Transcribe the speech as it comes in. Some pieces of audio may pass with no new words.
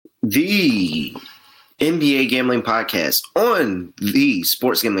The NBA Gambling Podcast on the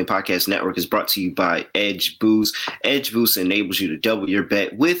Sports Gambling Podcast Network is brought to you by Edge Boost. Edge Boost enables you to double your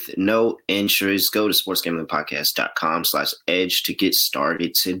bet with no interest. Go to sportsgamblingpodcast.com/edge to get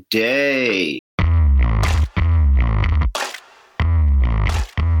started today.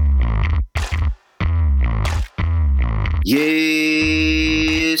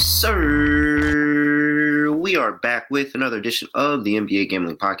 Yes, sir. We are back with another edition of the NBA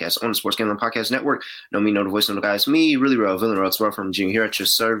Gambling Podcast on the Sports Gambling Podcast Network. Know me, know the voice, know the guys. Me, really real villain, Rotswell from Junior here at your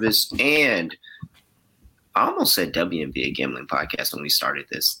service. And I almost said WNBA Gambling Podcast when we started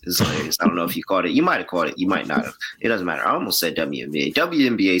this. This is hilarious. I don't know if you caught it. You might have caught it. You might not have. It doesn't matter. I almost said WNBA.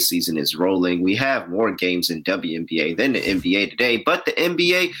 WNBA season is rolling. We have more games in WNBA than the NBA today, but the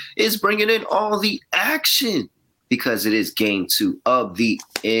NBA is bringing in all the action, because it is game 2 of the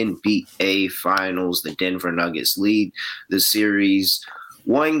NBA Finals. The Denver Nuggets lead the series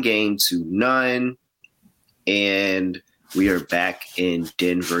 1-0. And we are back in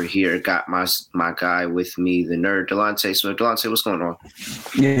Denver here. Got my guy with me, the nerd, Delonte Smith. Delonte, what's going on?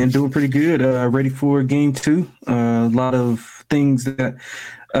 Yeah, doing pretty good. Ready for game 2. A lot of things that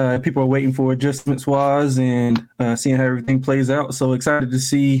people are waiting for adjustments-wise and seeing how everything plays out. So excited to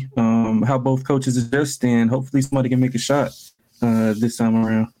see how both coaches adjust, and hopefully somebody can make a shot this time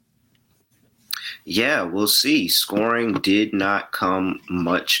around. Yeah, we'll see. Scoring did not come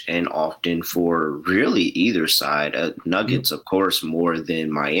much and often for really either side. Nuggets, of course, more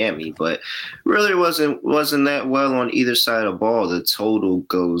than Miami, but really wasn't that well on either side of the ball. The total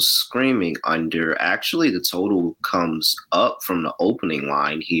goes screaming under. Actually, the total comes up from the opening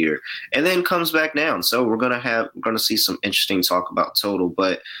line here and then comes back down. So we're gonna see some interesting talk about total.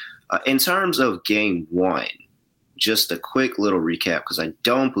 But in terms of game 1. Just a quick little recap, because I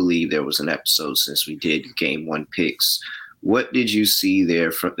don't believe there was an episode since we did game 1 picks. What did you see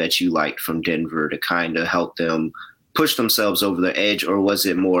there that you liked from Denver to kind of help them push themselves over the edge, or was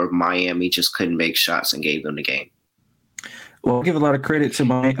it more of Miami just couldn't make shots and gave them the game? Well, I'll give a lot of credit to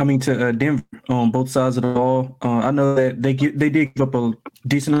Denver on both sides of the ball. I know that they did give up a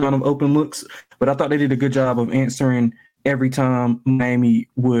decent amount of open looks, but I thought they did a good job of answering every time Miami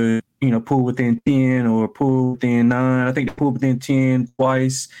would, pull within 10 or pull within 9. I think they pulled within 10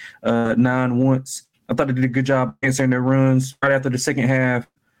 twice, 9 once. I thought they did a good job answering their runs. Right after the second half,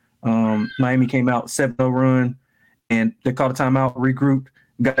 Miami came out 7-0 run, and they called a timeout, regrouped,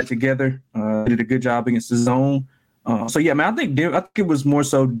 got it together. Did a good job against the zone. I think it was more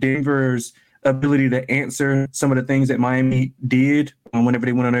so Denver's ability to answer some of the things that Miami did whenever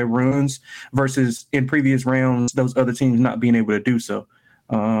they went on their runs versus in previous rounds, those other teams not being able to do so.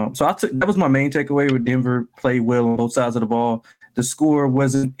 That was my main takeaway with Denver played well on both sides of the ball. The score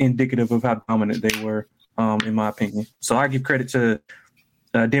wasn't indicative of how dominant they were, in my opinion. So I give credit to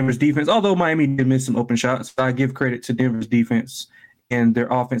Denver's defense, although Miami did miss some open shots. I give credit to Denver's defense and their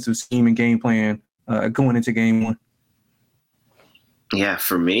offensive scheme and game plan going into game 1. Yeah,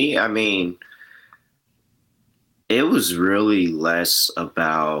 for me, it was really less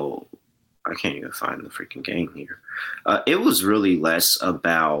about – I can't even find the freaking game here. It was really less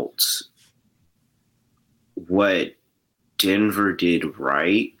about what Denver did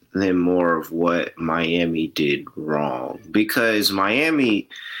right than more of what Miami did wrong. Because Miami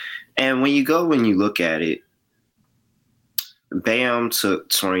 – and when you look at it, Bam took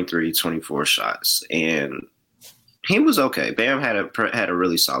 23, 24 shots, and – he was okay. Bam had a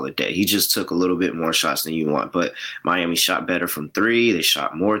really solid day. He just took a little bit more shots than you want. But Miami shot better from 3. They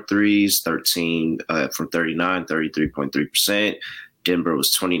shot more threes, 13 from 39, 33.3%. Denver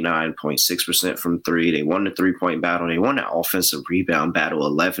was 29.6% from 3. They won the 3-point battle. They won that offensive rebound battle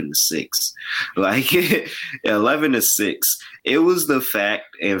 11-6. 11-6. It was the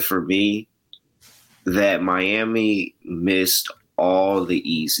fact, and for me, that Miami missed all the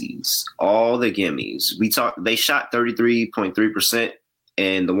easies, all the gimmies. They shot 33.3%,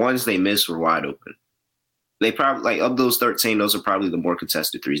 and the ones they missed were wide open. They probably, of those 13, those are probably the more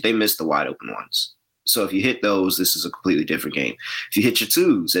contested threes. They missed the wide open ones. So if you hit those, this is a completely different game. If you hit your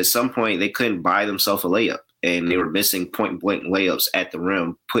 2s, at some point they couldn't buy themselves a layup, and they were missing point-blank layups at the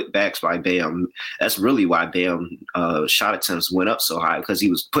rim, putbacks by Bam. That's really why Bam shot attempts went up so high, because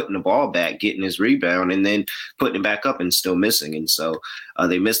he was putting the ball back, getting his rebound, and then putting it back up and still missing. And so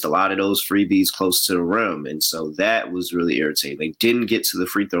they missed a lot of those freebies close to the rim, and so that was really irritating. They didn't get to the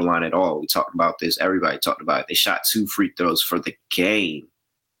free throw line at all. We talked about this. Everybody talked about it. They shot 2 free throws for the game.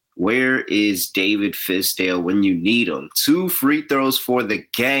 Where is David Fizdale when you need him? 2 free throws for the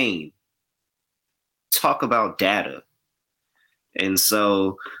game. Talk about data. And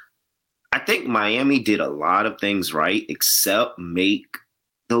so I think Miami did a lot of things right, except make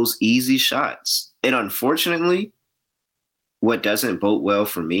those easy shots. And unfortunately, what doesn't bode well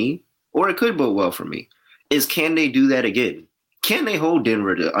for me, or it could bode well for me, is can they do that again? Can they hold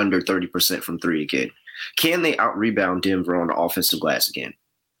Denver to under 30% from three again? Can they out-rebound Denver on the offensive glass again?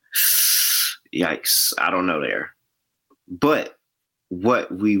 Yikes. I don't know there. But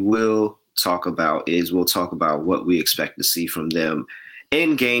what we will talk about is we'll talk about what we expect to see from them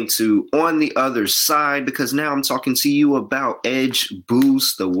in game two on the other side, because now I'm talking to you about Edge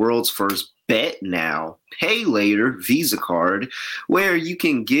Boost, the world's first bet now, pay later Visa card, where you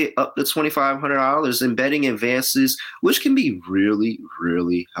can get up to $2,500 in betting advances, which can be really,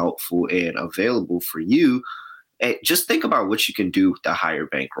 really helpful and available for you. And just think about what you can do with the higher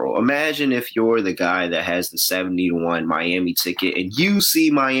bankroll. Imagine if you're the guy that has the 70-1 Miami ticket and you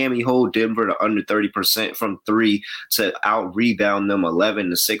see Miami hold Denver to under 30% from three to out rebound them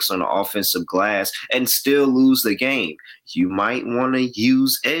 11-6 on the offensive glass and still lose the game. You might want to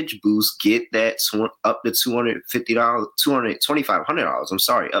use Edge Boost, get that up to $250, $2,500. I'm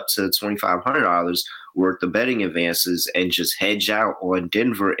sorry, up to $2,500 worth of betting advances and just hedge out on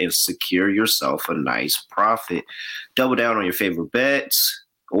Denver and secure yourself a nice profit. Double down on your favorite bets,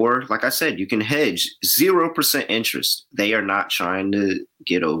 or like I said, you can hedge 0% interest. They are not trying to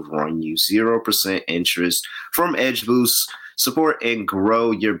get over on you. 0% interest from Edge Boost. Support and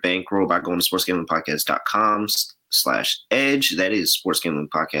grow your bankroll by going to sportsgamblingpodcast.com/edge. That is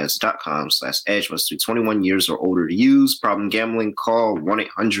sportsgamblingpodcast.com/edge. Must be 21 years or older to use. Problem gambling, call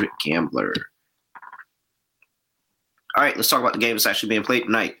 1-800-GAMBLER. All right, let's talk about the game that's actually being played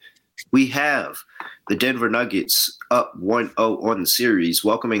tonight. We have the Denver Nuggets up 1-0 on the series,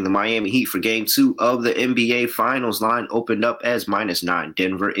 welcoming the Miami Heat for game two of the NBA Finals. Line opened up as -9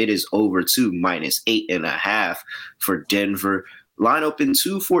 Denver. It is over to -8.5 for Denver. Line open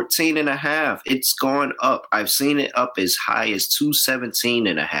 214.5. It's gone up. I've seen it up as high as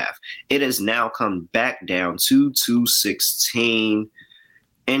 217.5. It has now come back down to 216.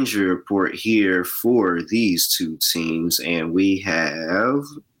 Injury report here for these two teams, and we have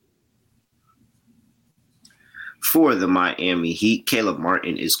for the Miami Heat, Caleb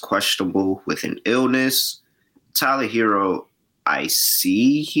Martin is questionable with an illness. Tyler Hero, I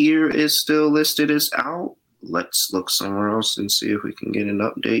see here, is still listed as out. Let's look somewhere else and see if we can get an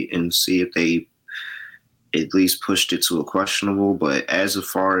update and see if they at least pushed it to a questionable. But as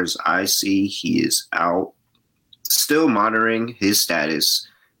far as I see, he is out. Still monitoring his status.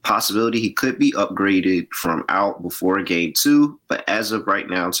 Possibility he could be upgraded from out before game two, but as of right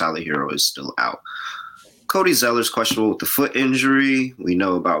now, Tyler Hero is still out. Cody Zeller's questionable with the foot injury. We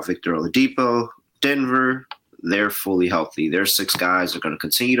know about Victor Oladipo. Denver, they're fully healthy. Their six guys are going to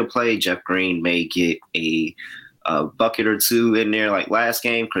continue to play. Jeff Green may get a bucket or two in there like last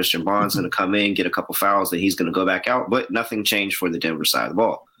game. Christian Bond's going to come in, get a couple fouls, then he's going to go back out, but nothing changed for the Denver side of the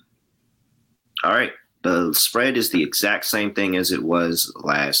ball. All right. The spread is the exact same thing as it was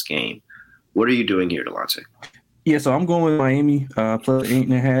last game. What are you doing here, Delonte? Yeah, so I'm going with Miami plus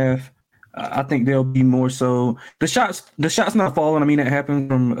 8.5. I think they'll be more so. The shots not falling. I mean, that happens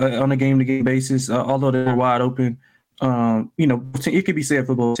from on a game-to-game basis. Although they're wide open, it could be said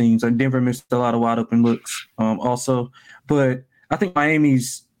for both teams. And Denver missed a lot of wide open looks, also. But I think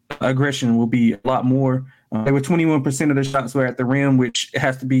Miami's aggression will be a lot more. They were 21% of the shots were at the rim, which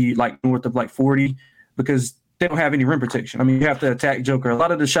has to be like north of like 40. Because they don't have any rim protection. I mean, you have to attack Joker. A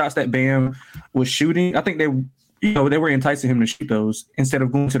lot of the shots that Bam was shooting, I think they were enticing him to shoot those instead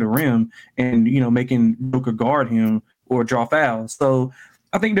of going to the rim and, making Joker guard him or draw fouls. So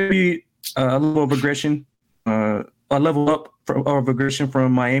I think there'll be a level of aggression, a level up of aggression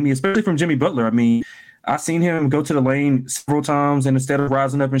from Miami, especially from Jimmy Butler. I mean, I've seen him go to the lane several times, and instead of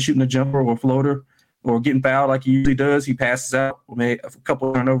rising up and shooting a jumper or a floater or getting fouled like he usually does, he passes out, made a couple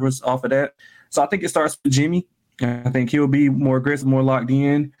of turnovers off of that. So I think it starts with Jimmy. I think he'll be more aggressive, more locked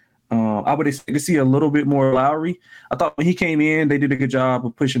in. I would expect to see a little bit more Lowry. I thought when he came in, they did a good job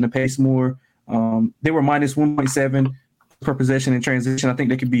of pushing the pace more. They were minus 1.7 per possession in transition. I think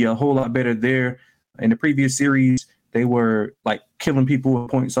they could be a whole lot better there. In the previous series, they were like killing people with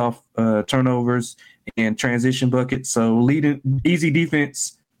points off turnovers and transition buckets. So leading easy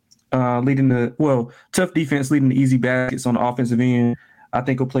defense, tough defense, leading to easy baskets on the offensive end, I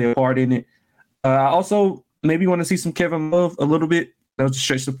think will play a part in it. I also maybe want to see some Kevin Love a little bit. That was to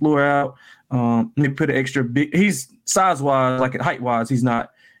stretch the floor out. Maybe put an extra big. He's size-wise, like height-wise, he's not,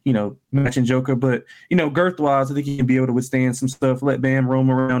 matching Joker. But, girth-wise, I think he can be able to withstand some stuff. Let Bam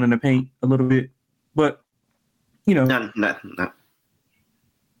roam around in the paint a little bit. But, No.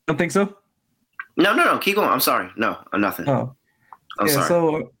 Don't think so? No. Keep going. I'm sorry. No, nothing. Oh. I'm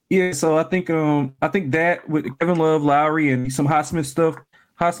sorry. So I think that with Kevin Love, Lowry, and some Highsmith stuff,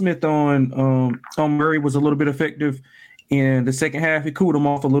 Highsmith on Murray was a little bit effective in the second half. He cooled him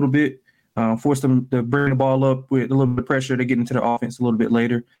off a little bit, forced them to bring the ball up with a little bit of pressure to get into the offense a little bit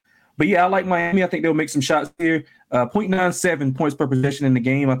later. But yeah, I like Miami. I think they'll make some shots here. 0.97 points per possession in the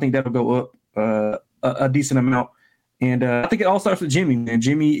game. I think that'll go up a decent amount. And I think it all starts with Jimmy, man.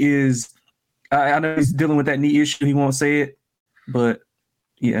 Jimmy is I know he's dealing with that knee issue. He won't say it, but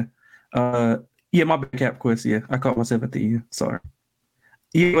yeah. Yeah, my bad, Cap Quest. Yeah, I caught myself at the end. Sorry.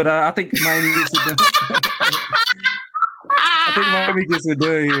 Yeah, but I think Miami gets it done. I think Miami gets it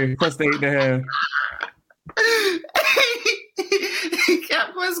done here. Plus the 8.5.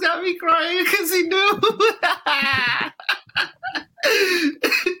 Cap Quest got me crying because he knew.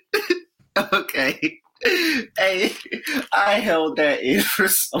 Okay. Hey, I held that in for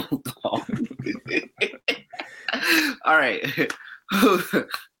so long. All right.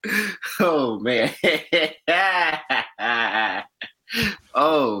 Oh, man.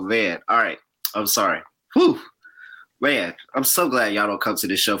 Oh, man. All right. I'm sorry. Whew. Man, I'm so glad y'all don't come to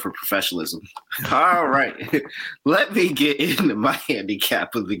this show for professionalism. All right. Let me get into my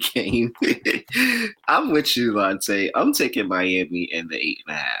handicap of the game. I'm with you, Lonte. I'm taking Miami in the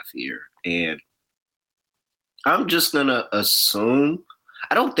 8.5 here. And I'm just going to assume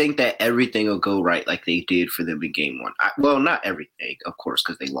I don't think that everything will go right like they did for them in game one. Well, not everything, of course,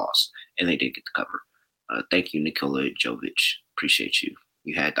 because they lost and they did get the cover. Thank you, Nikola Jovic. Appreciate you.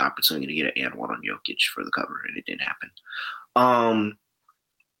 You had the opportunity to get an and one on Jokic for the cover, and it didn't happen.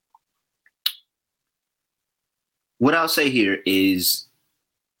 What I'll say here is,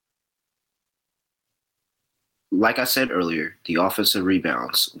 like I said earlier, the offensive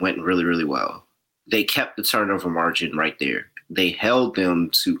rebounds went really, really well. They kept the turnover margin right there. They held them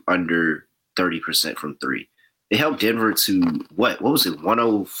to under 30% from three. They held Denver to what was it,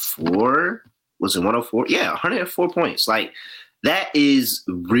 104? Was it 104? Yeah, 104 points. Like, that is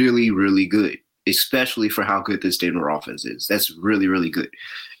really, really good, especially for how good this Denver offense is. That's really, really good.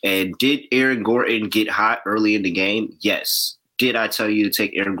 And did Aaron Gordon get hot early in the game? Yes. Did I tell you to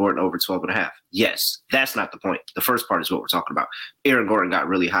take Aaron Gordon over 12.5? Yes. That's not the point. The first part is what we're talking about. Aaron Gordon got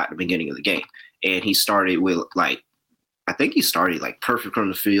really hot at the beginning of the game. And he started with, I think he started perfect from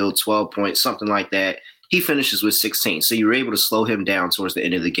the field, 12 points, something like that. He finishes with 16. So you were able to slow him down towards the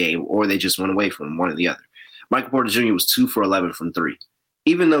end of the game, or they just went away from him, one or the other. Michael Porter Jr. was 2 for 11 from three.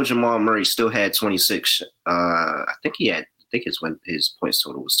 Even though Jamal Murray still had 26, I think his points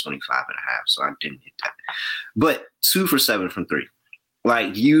total was 25.5, so I didn't hit that. But 2 for 7 from three.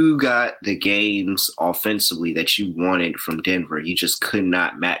 You got the games offensively that you wanted from Denver. You just could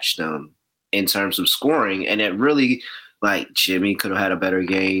not match them in terms of scoring. And it really, Jimmy could have had a better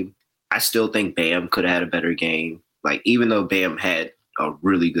game. I still think Bam could have had a better game. Even though Bam had a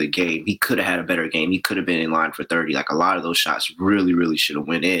really good game, he could have had a better game. He could have been in line for 30. A lot of those shots really, really should have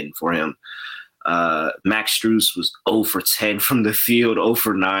went in for him. Max Strus was 0 for 10 from the field, 0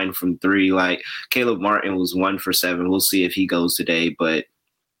 for 9 from three. Caleb Martin was 1 for 7. We'll see if he goes today, but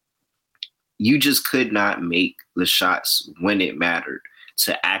you just could not make the shots when it mattered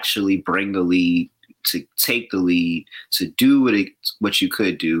to actually bring the lead, to take the lead, to do what you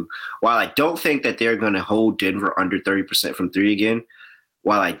could do. While I don't think that they're going to hold Denver under 30% from three again,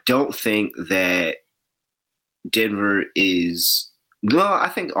 while I don't think that Denver is – well, I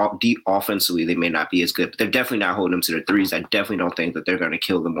think offensively they may not be as good, but they're definitely not holding them to their threes. I definitely don't think that they're going to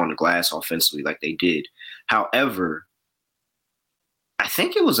kill them on the glass offensively like they did. However, I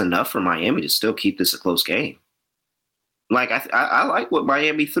think it was enough for Miami to still keep this a close game. I like what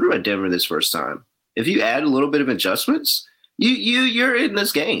Miami threw at Denver this first time. If you add a little bit of adjustments, you're in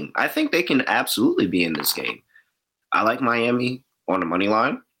this game. I think they can absolutely be in this game. I like Miami on the money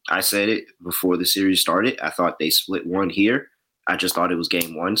line. I said it before the series started. I thought they split one here. I just thought it was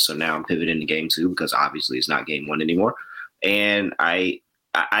game one, so now I'm pivoting to game two because obviously it's not game one anymore. And I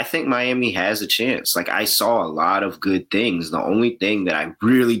think Miami has a chance. I saw a lot of good things. The only thing that I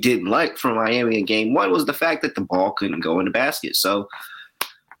really didn't like from Miami in game one was the fact that the ball couldn't go in the basket. So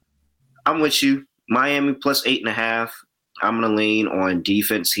I'm with you. Miami plus 8.5. I'm going to lean on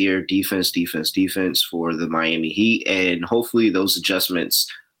defense here. Defense for the Miami Heat. And hopefully those adjustments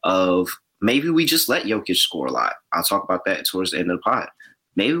of maybe we just let Jokic score a lot. I'll talk about that towards the end of the pod.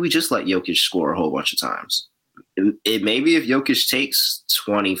 Maybe we just let Jokic score a whole bunch of times. Maybe if Jokic takes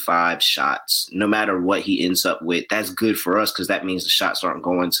 25 shots, no matter what he ends up with, that's good for us because that means the shots aren't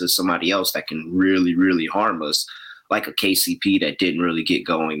going to somebody else that can really, really harm us, like a KCP that didn't really get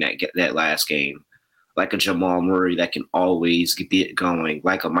going that last game, like a Jamal Murray that can always get it going,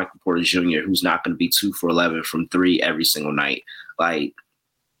 like a Michael Porter Jr. who's not going to be 2 for 11 from three every single night.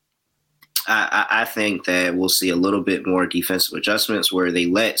 I think that we'll see a little bit more defensive adjustments where they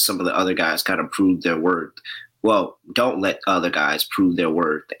let some of the other guys kind of prove their worth. Well, don't let other guys prove their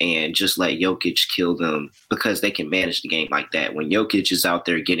worth and just let Jokic kill them because they can manage the game like that. When Jokic is out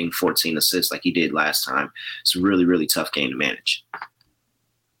there getting 14 assists like he did last time, it's a really, really tough game to manage.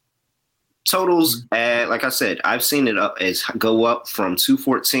 Totals, like I said, I've seen it go up from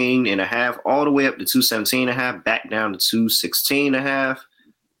 214.5 all the way up to 217.5, back down to 216.5.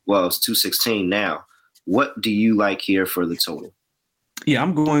 Well, it's 216 now. What do you like here for the total? Yeah,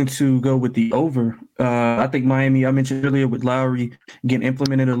 I'm going to go with the over. I think Miami, I mentioned earlier with Lowry getting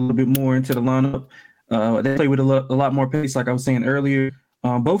implemented a little bit more into the lineup. They play with a lot more pace, like I was saying earlier.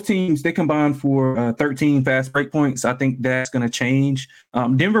 Both teams, they combined for 13 fast break points. I think that's going to change.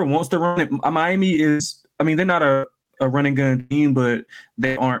 Denver wants to run it. Miami is, I mean, they're not a running gun team, but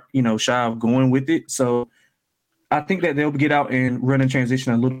they aren't, shy of going with it. So I think that they'll get out and run in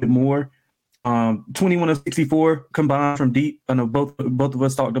transition a little bit more. 21 of 64 combined from deep. I know both of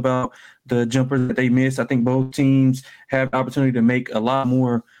us talked about the jumpers that they missed. I think both teams have the opportunity to make a lot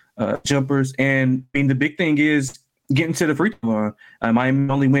more jumpers. And I mean, the big thing is getting to the free throw line. Miami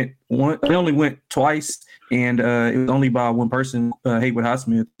only went twice, and it was only by one person, Haywood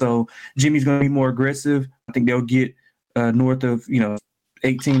Highsmith. So Jimmy's going to be more aggressive. I think they'll get north of 18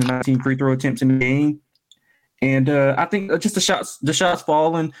 to 19 free throw attempts in the game. And I think just the shots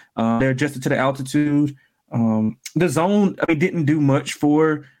falling, they're adjusted to the altitude. The zone, didn't do much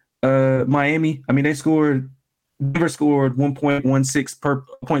for Miami. I mean, Denver scored 1.16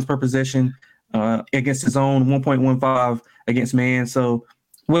 points per possession against the zone, 1.15 against man. So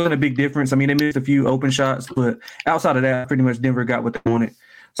wasn't a big difference. I mean, they missed a few open shots, but outside of that, pretty much Denver got what they wanted.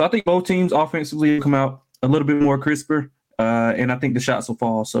 So I think both teams offensively will come out a little bit more crisper, and I think the shots will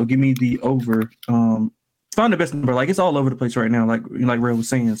fall. So give me the over. Find the best number. Like, it's all over the place right now, like Ray was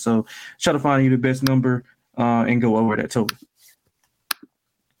saying. So try to find you the best number and go over that total.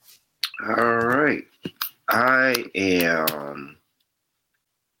 All right. I am.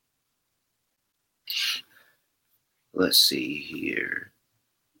 Let's see here.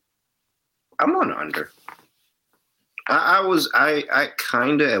 I'm on under. I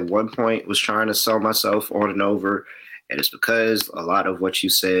kind of at one point was trying to sell myself on an over, and it's because a lot of what you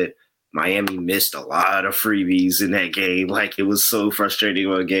said, Miami missed a lot of freebies in that game. Like, it was so frustrating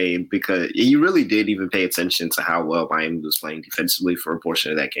of a game because you really didn't even pay attention to how well Miami was playing defensively for a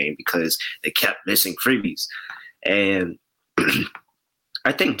portion of that game because they kept missing freebies. And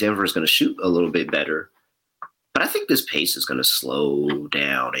I think Denver is going to shoot a little bit better, but I think this pace is going to slow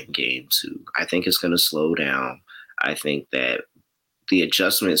down in game two. I think it's going to slow down. I think that the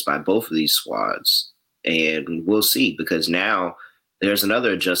adjustments by both of these squads, and we'll see, because now there's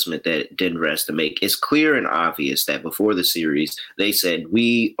another adjustment that Denver has to make. It's clear and obvious that before the series, they said,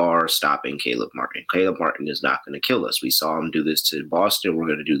 we are stopping Caleb Martin. Caleb Martin is not going to kill us. We saw him do this to Boston. We're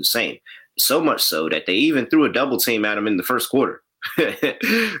going to do the same. So much so that they even threw a double team at him in the first quarter.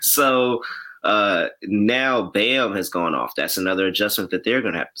 So now Bam has gone off. That's another adjustment that they're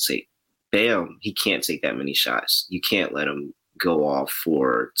going to have to take. Bam, he can't take that many shots. You can't let him go off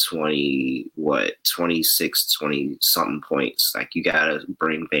for 26, 20-something points. Like, you got to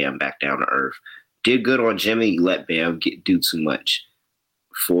bring Bam back down to earth. Did good on Jimmy. You let Bam do too much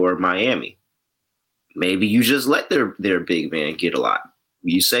for Miami. Maybe you just let their big man get a lot.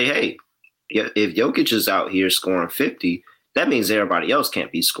 You say, hey, if Jokic is out here scoring 50, that means everybody else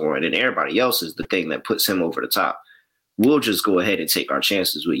can't be scoring, and everybody else is the thing that puts him over the top. We'll just go ahead and take our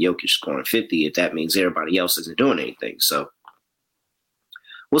chances with Jokic scoring 50 if that means everybody else isn't doing anything. So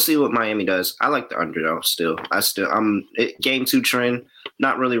we'll see what Miami does. I like the underdog still. Game two trend,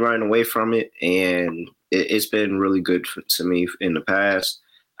 not really running away from it, and it's been really good to me in the past.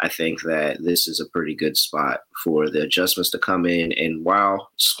 I think that this is a pretty good spot for the adjustments to come in. And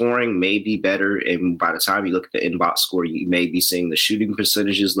while scoring may be better, and by the time you look at the inbox score, you may be seeing the shooting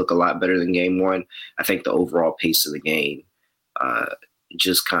percentages look a lot better than game one. I think the overall pace of the game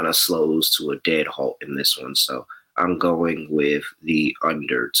just kind of slows to a dead halt in this one. So I'm going with the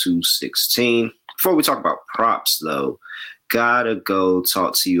under 216. Before we talk about props, though, gotta go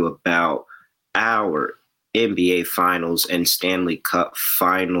talk to you about our NBA Finals and Stanley Cup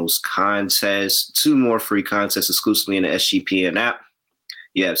Finals contests. 2 more free contests exclusively in the SGPN app.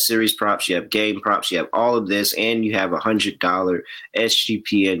 You have series props, you have game props, you have all of this, and you have a $100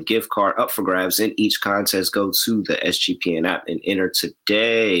 SGPN gift card up for grabs in each contest. Go to the SGPN app and enter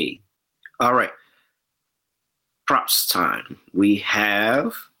today. All right. Props time. We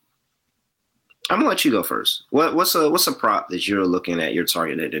have. I'm gonna let you go first. What's a prop that you're looking at? You're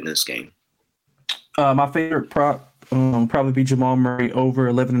targeted in this game. My favorite prop probably be Jamal Murray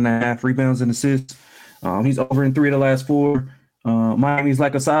over 11.5 rebounds and assists. He's over in 3 of the last 4. Miami's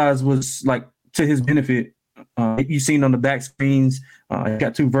lack of size was like to his benefit. You've seen on the back screens, he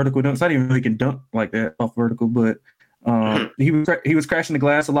got 2 vertical dunks. I didn't even know he can dunk like that off vertical, but he was crashing the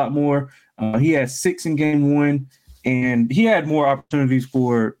glass a lot more. He had 6 in game 1, and he had more opportunities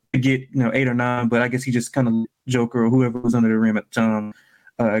to get 8 or 9, but I guess he just kind of Joker or whoever was under the rim at the time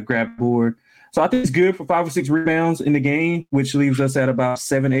grabbed the board. So I think it's good for 5 or 6 rebounds in the game, which leaves us at about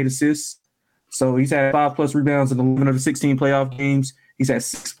 7, 8 assists. So he's had 5+ rebounds in 11 of the 16 playoff games. He's had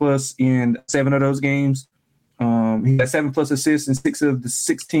 6+ in 7 of those games. He had 7+ assists in 6 of the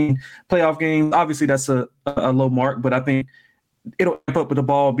 16 playoff games. Obviously, that's a low mark, but I think it'll amp up with the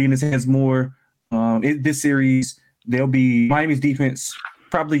ball being in his hands more. This series, there'll be Miami's defense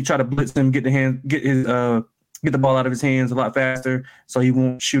probably try to blitz him, get the ball out of his hands a lot faster, so he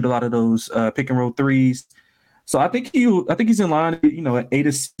won't shoot a lot of those pick and roll threes. So I think he's in line, at 8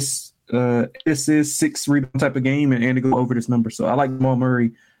 assists, 6 rebound type of game, and to go over this number. So I like Jamal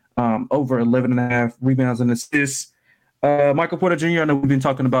Murray over 11.5 rebounds and assists. Michael Porter Jr., I know we've been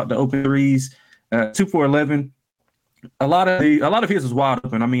talking about the open threes, 2 for 11. A lot of his was wide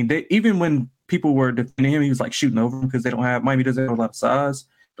open. I mean, even when people were defending him, he was like shooting over him because Miami doesn't have a lot of size.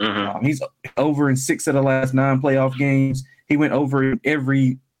 Mm-hmm. He's over in 6 of the last 9 playoff games. He went over in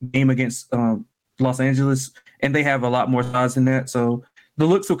every game against Los Angeles, and they have a lot more size than that. So the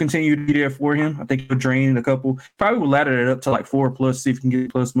looks will continue to be there for him. I think he'll drain a couple. Probably will ladder it up to like 4+, see if he can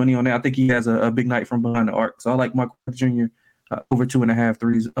get plus money on that. I think he has a big night from behind the arc. So I like Michael Jr. Over 2.5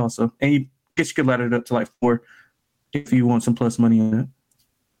 threes also. And I guess you could ladder it up to like 4 if you want some plus money on that.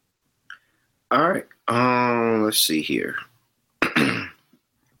 All right. Let's see here.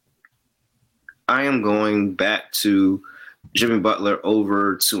 I am going back to Jimmy Butler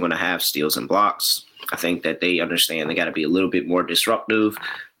over 2.5 steals and blocks. I think that they understand they got to be a little bit more disruptive.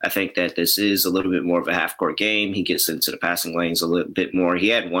 I think that this is a little bit more of a half-court game. He gets into the passing lanes a little bit more. He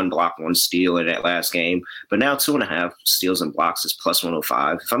had 1 block, 1 steal in that last game, but now 2.5 steals and blocks is plus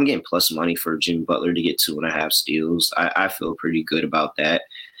 105. If I'm getting plus money for Jimmy Butler to get 2.5 steals, I feel pretty good about that.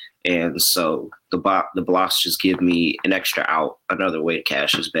 And so the blocks just give me an extra out, another way to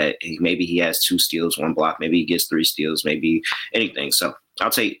cash his bet. Maybe he has 2 steals, 1 block. Maybe he gets 3 steals, maybe anything. So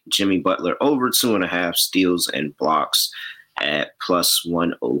I'll take Jimmy Butler over 2.5 steals and blocks at plus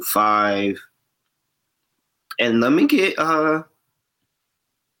 105. And let me get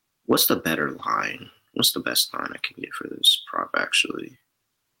what's the better line? What's the best line I can get for this prop, actually?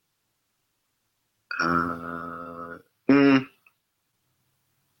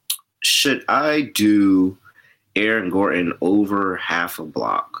 Should I do Aaron Gordon over half a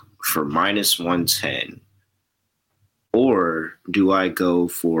block for minus 110? Or do I go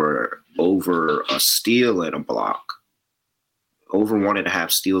for over a steal and a block? Over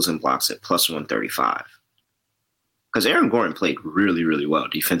 1.5 steals and blocks at plus 135. Because Aaron Gordon played really, really well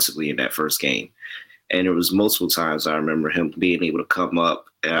defensively in that first game. And there was multiple times I remember him being able to come up.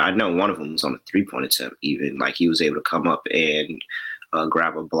 I know one of them was on a 3-point attempt even. Like he was able to come up and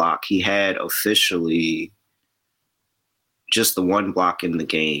grab a block. He had officially just the 1 block in the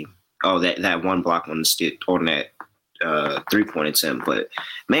game. Oh, that 1 block on that 3-point attempt. But,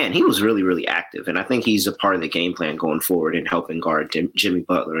 man, he was really, really active. And I think he's a part of the game plan going forward and helping guard Jimmy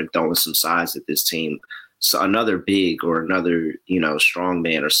Butler and throwing some size at this team. So another big or another, strong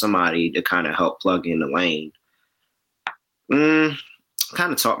man or somebody to kind of help plug in the lane.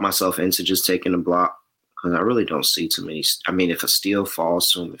 Kind of talked myself into just taking a block because I really don't see too many. I mean, if a steal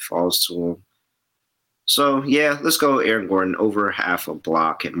falls to him, it falls to him. So, yeah, let's go Aaron Gordon over half a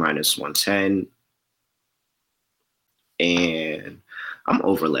block at minus 110. And I'm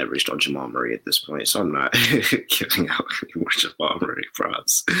over leveraged on Jamal Murray at this point, so I'm not giving out any more Jamal Murray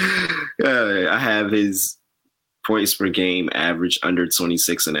props. I have his points per game average under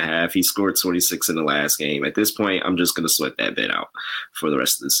 26.5. He scored 26 in the last game. At this point, I'm just going to sweat that bet out for the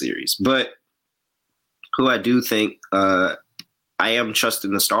rest of the series. But who I do think I am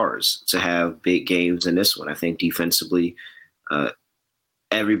trusting the Stars to have big games in this one. I think defensively,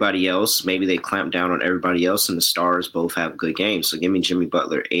 everybody else, maybe they clamp down on everybody else, and the Stars both have good games. So give me Jimmy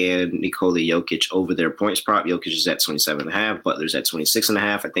Butler and Nikola Jokic over their points prop. Jokic is at 27.5. Butler's at 26.5.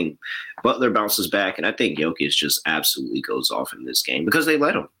 I think Butler bounces back, and I think Jokic just absolutely goes off in this game because they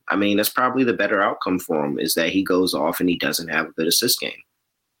let him. I mean, that's probably the better outcome for him is that he goes off and he doesn't have a good assist game.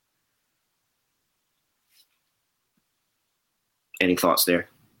 Any thoughts there?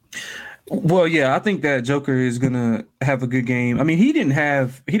 Well, yeah, I think that Joker is gonna have a good game. I mean, he didn't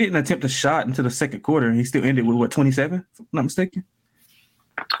attempt a shot until the second quarter, and he still ended with 27, if I'm not mistaken.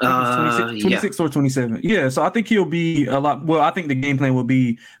 I think it's 26 or 27. Yeah, so I think he'll be a lot. Well, I think the game plan will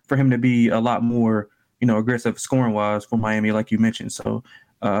be for him to be a lot more, aggressive scoring wise for Miami, like you mentioned. So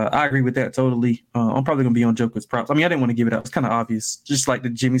I agree with that totally. I'm probably gonna be on Joker's props. I mean, I didn't want to give it out. It's kind of obvious, just like the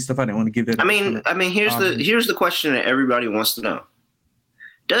Jimmy stuff. I didn't want to give it. I mean, here's the question that everybody wants to know: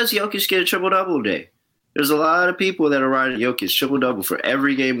 does Jokic get a triple double today? There's a lot of people that are riding Jokic triple double for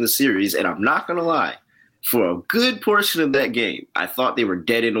every game of the series, and I'm not gonna lie. For a good portion of that game, I thought they were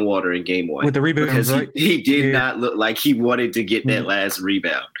dead in the water in game one. With the rebounds, because right? He did not look like he wanted to get that last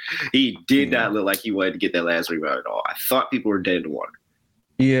rebound. He did not look like he wanted to get that last rebound at all. I thought people were dead in the water.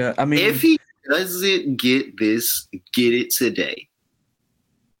 Yeah, I mean, if he doesn't get it today,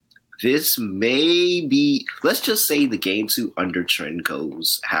 this may be, let's just say the game two under trend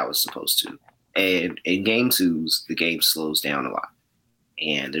goes how it's supposed to. And in game twos, the game slows down a lot.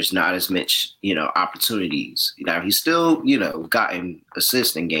 And there's not as much, opportunities. Now, he's still, gotten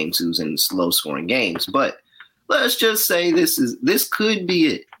assists in game twos and slow scoring games. But let's just say this could be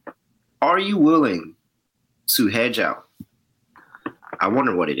it. Are you willing to hedge out? I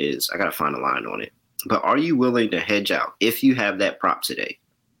wonder what it is. I got to find a line on it. But are you willing to hedge out if you have that prop today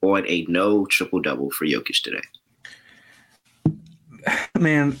on a no triple-double for Jokic today?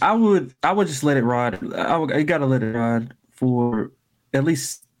 Man, I would just let it ride. You got to let it ride for at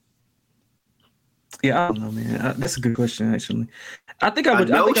least, I don't know, man. That's a good question, actually. I think I would.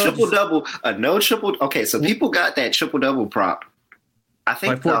 A no triple. Okay, so people got that triple double prop. I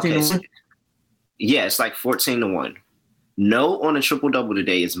think like 14 to 1? Yeah, it's like 14-1. No on a triple double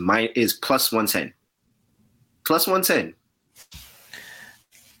today is plus 110. Plus 110.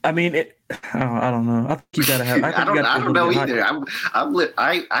 I mean, I don't know. I think you gotta have. I don't know either.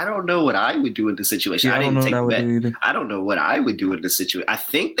 I don't know what I would do in this situation. Yeah, I don't know what I would do either. I don't know what I would do in this situation. I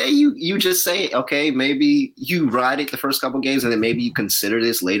think that you just say, okay, maybe you ride it the first couple games, and then maybe you consider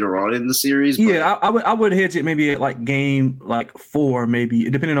this later on in the series. But yeah, I would hedge it maybe at like game 4, maybe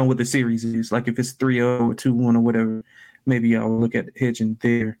depending on what the series is. Like if it's 3-0 or 2-1 or whatever, maybe I'll look at hedging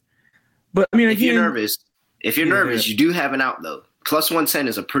there. But I mean, if you're nervous, you do have an out though. Plus 110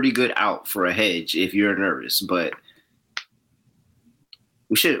 is a pretty good out for a hedge if you're nervous, but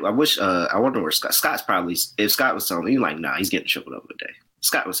I wonder where Scott's probably, if Scott was telling me, like, nah, he's getting a triple double today.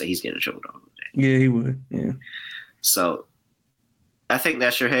 Scott would say he's getting a triple double today. Yeah, he would. Yeah. So I think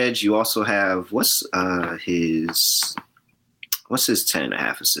that's your hedge. You also have, what's his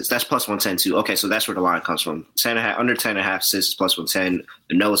 10.5 assists? That's plus 110 too. Okay, so that's where the line comes from. 10.5, under 10.5 assists, plus 110.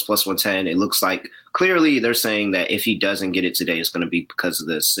 The no is plus 110. It looks like clearly they're saying that if he doesn't get it today, it's going to be because of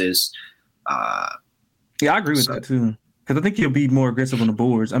the assists. Yeah, I agree with that too. Because I think he'll be more aggressive on the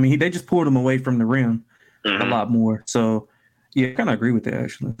boards. I mean, they just pulled him away from the rim a lot more. So yeah, I kind of agree with that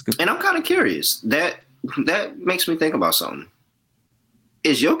actually. That's good. And I'm kind of curious. That makes me think about something.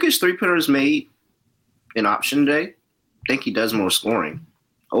 Is Jokic 3-pointers made an option today? I think he does more scoring.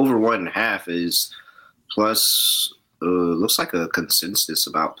 Over 1.5 is plus, looks like a consensus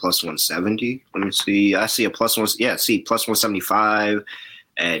about plus 170. Let me see. I see a plus 1. Yeah, see plus 175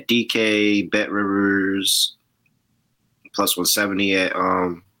 at DK, Bet Rivers, plus 170 at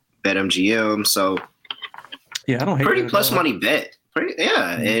BetMGM. So yeah, I don't hate pretty plus money bet.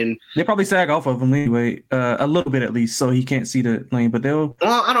 And they probably sag off of him anyway, a little bit at least, so he can't see the lane. But well,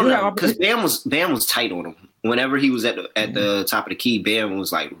 I don't know, because Bam was tight on him. Whenever he was at the top of the key, Bam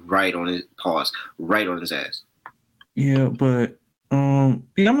was like right on his ass. Yeah, but I'm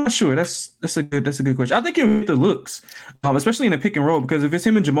not sure. That's a good question. I think he'll get the looks, especially in the pick and roll, because if it's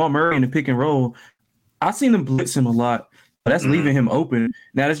him and Jamal Murray in the pick and roll, I've seen them blitz him a lot. But that's leaving him open.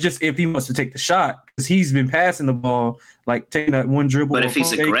 Now that's just if he wants to take the shot, because he's been passing the ball, like taking that one dribble. But if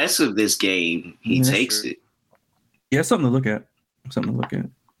he's aggressive this game, he takes it. Yeah, something to look at.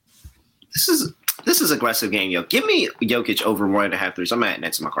 This is aggressive game, yo. Give me Jokic over 1.5 threes. I'm adding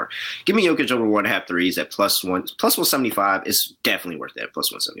that to my card. Give me Jokic over 1.5 threes at plus 175. It's definitely worth that.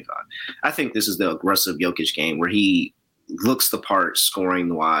 Plus 175. I think this is the aggressive Jokic game where he looks the part,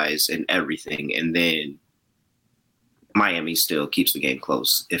 scoring wise and everything, and then Miami still keeps the game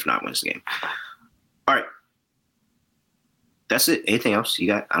close, if not wins the game. All right. That's it. Anything else you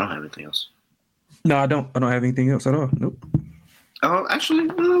got? I don't have anything else. No, I don't have anything else at all. Nope. Oh, actually,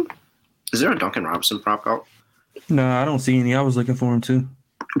 is there a Duncan Robinson prop out? No, I don't see any. I was looking for him too.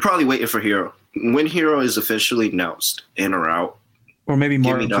 I'm probably waiting for Hero. When Hero is officially announced, in or out. Or maybe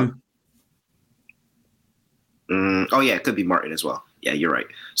Martin too. It could be Martin as well. Yeah, you're right.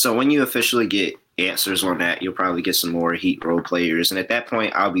 So when you officially get answers on that, you'll probably get some more Heat role players. And at that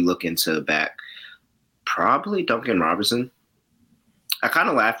point, I'll be looking to back probably Duncan Robinson. I kind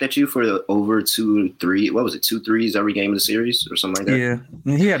of laughed at you for the over 2-3. What was it? 2 threes every game of the series or something like that.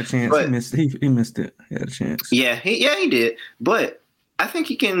 Yeah, he had a chance. But, he missed it. He had a chance. Yeah, he did. But I think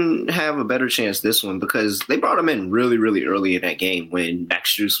he can have a better chance this one because they brought him in really, really early in that game when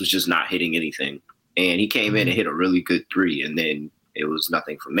Max Strus was just not hitting anything, and he came in and hit a really good 3, and then it was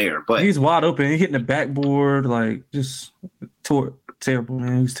nothing from there. But he's wide open. He hitting the backboard like just terrible,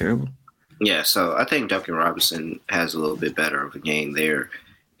 man. He was terrible. Yeah, so I think Duncan Robinson has a little bit better of a game there.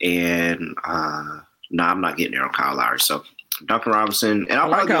 And no, I'm not getting there on Kyle Lowry. So Duncan Robinson, and I'll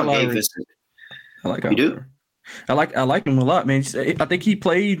like probably Kyle go on Gabe Lowry. Vincent. I like You do? I like him a lot, man. I think he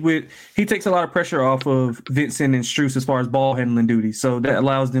takes a lot of pressure off of Vincent and Strus as far as ball handling duty. So that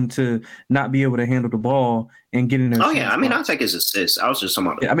allows them to not be able to handle the ball and get in there. Oh, yeah. I mean, I'll take his assists. I was just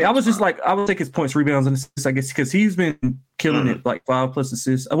talking about. Yeah, I mean, I would take his points, rebounds, and assists, I guess, because he's been killing it, like 5+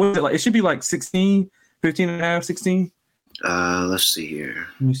 assists. What is it like? It should be like 16, 15 and a half, 16. Let's see here.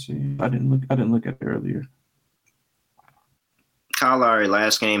 Let me see. I didn't look at it earlier. Kyle Lowry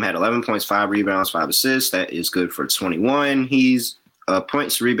last game had 11 points, 5 rebounds, 5 assists. That is good for 21. He's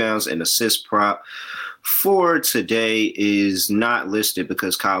points, rebounds, and assist prop for today is not listed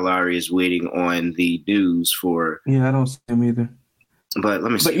because Kyle Lowry is waiting on the news for. Yeah, I don't see him either. But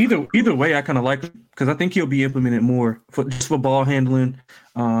let me see. But either way, I kind of like him because I think he'll be implemented more for ball handling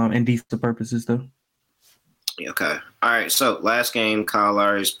and defensive purposes, though. Okay. All right. So last game, Kyle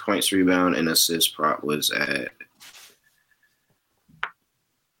Lowry's points, rebound, and assist prop was at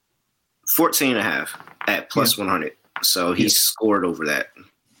 14.5 at plus 100. So he scored over that.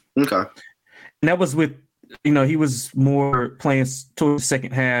 Okay. And that was with, he was more playing towards the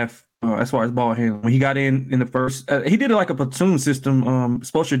second half as far as ball handling. When he got in the first, he did it like a platoon system.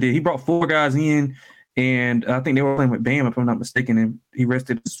 Spoelstra did. He brought 4 guys in, and I think they were playing with Bam, if I'm not mistaken, and he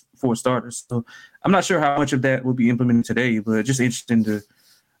rested his 4 starters. So I'm not sure how much of that will be implemented today, but just interesting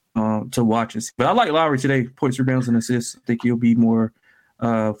to watch and see. But I like Lowry today, points, rebounds, and assists. I think he'll be more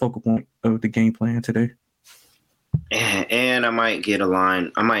focal point of the game plan today. And I might get a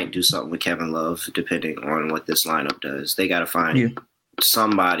line. I might do something with Kevin Love, depending on what this lineup does. They got to find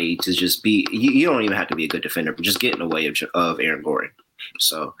somebody to just be. You don't even have to be a good defender, but just get in the way of Aaron Gordon.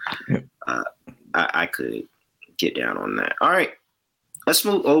 So I could get down on that. All right, let's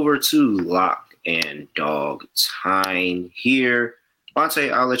move over to lock and dog time here.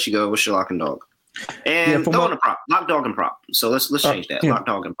 Monte, I'll let you go. What's your lock and dog? And throw in a prop. Lock, dog, and prop. So let's change that. Lock,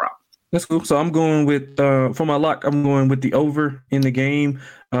 dog, and prop. That's cool. So I'm going with for my lock, I'm going with the over in the game.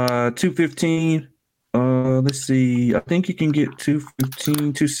 215. Let's see. I think you can get 215,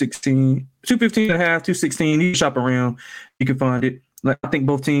 216, 215 and a half, 216. You can shop around. You can find it. I think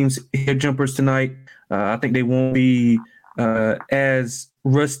both teams hit jumpers tonight. I think they won't be as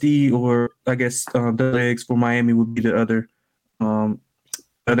rusty, or I guess the legs for Miami would be the other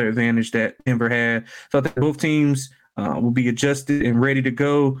advantage that Denver had. So I think both teams will be adjusted and ready to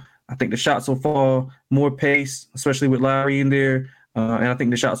go. I think the shots will fall, more pace, especially with Lowry in there. And I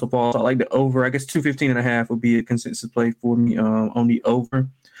think the shots will fall. So I like the over. I guess 215 and a half would be a consensus play for me on the over.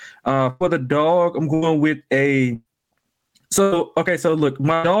 For the dog, I'm going with so look,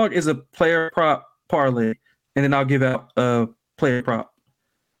 my dog is a player prop parlay, and then I'll give out a player prop.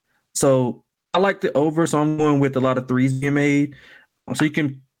 So I like the over, so I'm going with a lot of threes being made. So you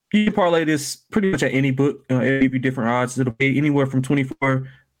can parlay this pretty much at any book. It'll give you different odds. It'll pay anywhere from 24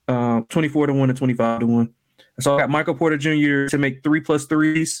 to 1 to 25 to 1. So I got Michael Porter Jr. to make 3+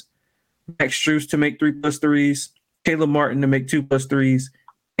 threes, Max Strus to make 3+ threes, Caleb Martin to make 2+ threes,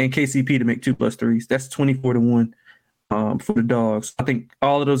 and KCP to make 2+ threes. That's 24 to 1 for the dogs. I think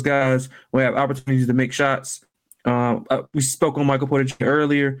all of those guys will have opportunities to make shots. We spoke on Michael Porter Jr.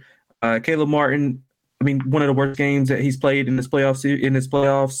 earlier. Caleb Martin, I mean, one of the worst games that he's played in this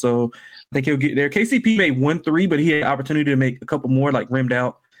playoffs. So I think he'll get there. KCP made 1 3, but he had opportunity to make a couple more, like rimmed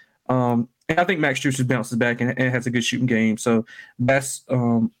out. And I think Max Strus bounces back and has a good shooting game. So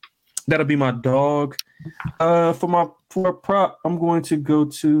that'll be my dog. For a prop, I'm going to go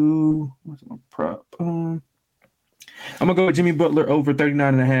to what's my prop? I'm gonna go with Jimmy Butler over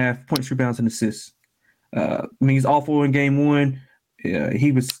 39.5 points, rebounds, and assists. I mean, he's awful in game 1.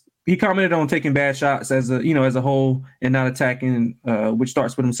 He commented on taking bad shots as a whole and not attacking, which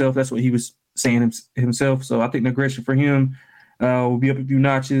starts with himself. That's what he was saying himself. So I think the aggression for him will be up a few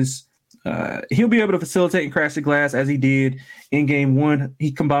notches. He'll be able to facilitate and crash the glass as he did in game 1.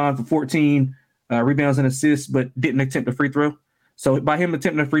 He combined for 14 rebounds and assists, but didn't attempt a free throw. So by him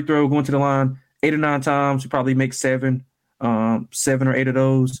attempting a free throw, going to the line 8 or 9 times, he probably makes 7 or 8 of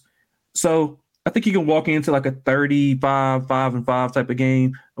those. So I think he can walk into like a 35, 5-5 type of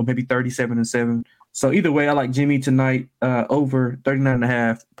game, or maybe 37-7. So either way, I like Jimmy tonight over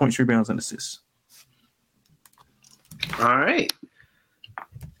 39.5 points, rebounds, and assists. All right.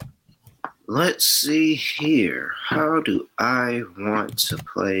 Let's see here. How do I want to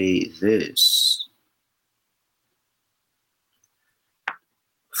play this?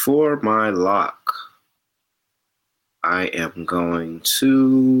 For my lock, I am going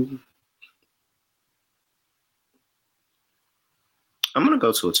to... I'm going to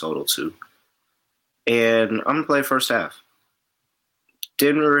go to a total 2. And I'm going to play first half.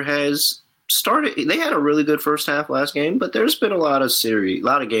 Denver has started. They had a really good first half last game, but there's been a lot of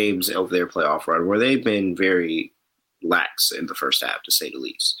games over their playoff run where they've been very lax in the first half, to say the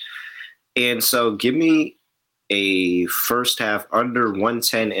least. And so give me a first half under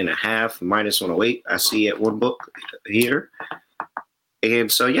 110.5, minus 108. I see at one book here.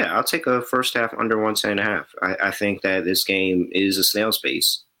 And so, yeah, I'll take a first half under 110.5. I think that this game is a snail's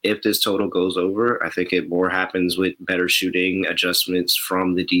pace. If this total goes over, I think it more happens with better shooting adjustments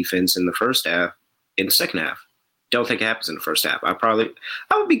from the defense in the first half. In the second half, don't think it happens in the first half. I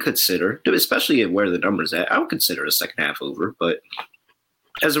would be considered, especially at where the number's at, I would consider a second half over. But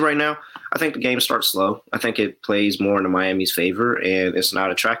as of right now, I think the game starts slow. I think it plays more into Miami's favor, and it's not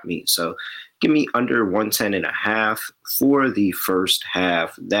a track meet. So give me under 110.5 for the first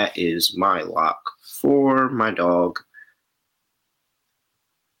half. That is my lock for my dog.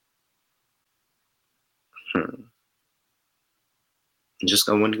 Just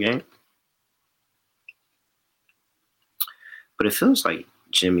gonna win the game. But it feels like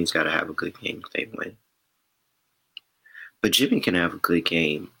Jimmy's got to have a good game if they win. But Jimmy can have a good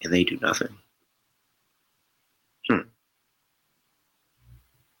game and they do nothing.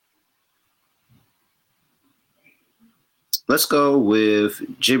 Let's go with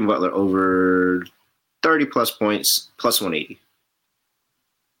Jimmy Butler over 30 plus points, plus 180.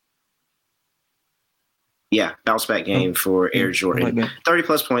 Yeah, bounce back game for Air Jordan. Like 30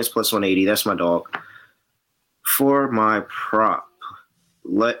 plus points, plus 180. That's my dog. For my prop,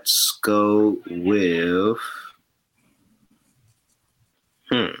 let's go with...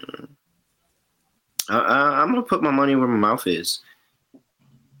 I'm going to put my money where my mouth is.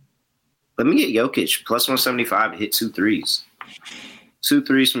 Let me get Jokic, plus 175 to hit 2 threes. 2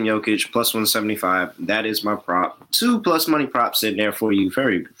 threes from Jokic, plus 175. That is my prop. 2 plus money props in there for you.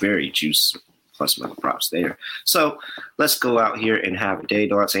 Very, very juicy plus money props there. So let's go out here and have a day.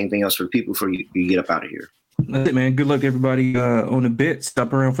 Don't say anything else for people before you get up out of here. That's it, man. Good luck to everybody on the bet.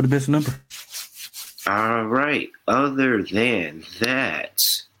 Stop around for the best number. All right. Other than that,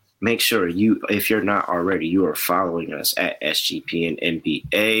 make sure if you're not already, you are following us at SGPN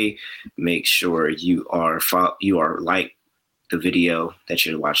NBA. Make sure you are like the video that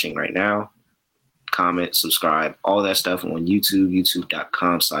you're watching right now. Comment, subscribe, all that stuff on YouTube,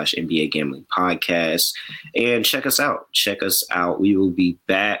 youtube.com/NBA Gambling Podcast. And check us out. We will be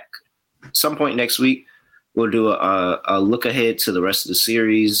back some point next week. We'll do a look ahead to the rest of the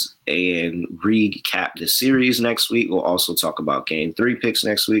series and recap the series next week. We'll also talk about Game 3 picks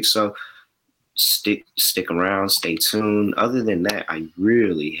next week. So stick around, stay tuned. Other than that, I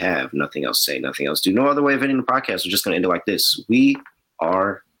really have nothing else to say, nothing else to do. No other way of ending the podcast. We're just going to end it like this. We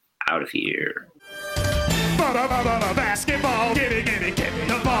are out of here.